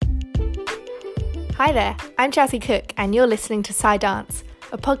Hi there, I'm Jazzy Cook and you're listening to SciDance,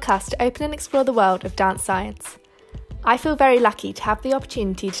 a podcast to open and explore the world of dance science. I feel very lucky to have the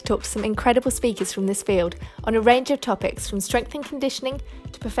opportunity to talk to some incredible speakers from this field on a range of topics from strength and conditioning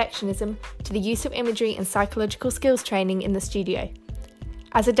to perfectionism to the use of imagery and psychological skills training in the studio.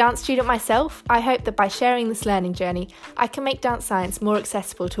 As a dance student myself, I hope that by sharing this learning journey, I can make dance science more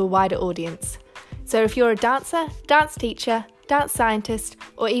accessible to a wider audience. So if you're a dancer, dance teacher, dance scientist,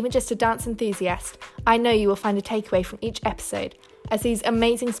 or even just a dance enthusiast, I know you will find a takeaway from each episode, as these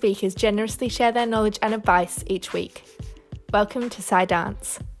amazing speakers generously share their knowledge and advice each week. Welcome to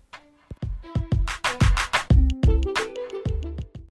SciDance.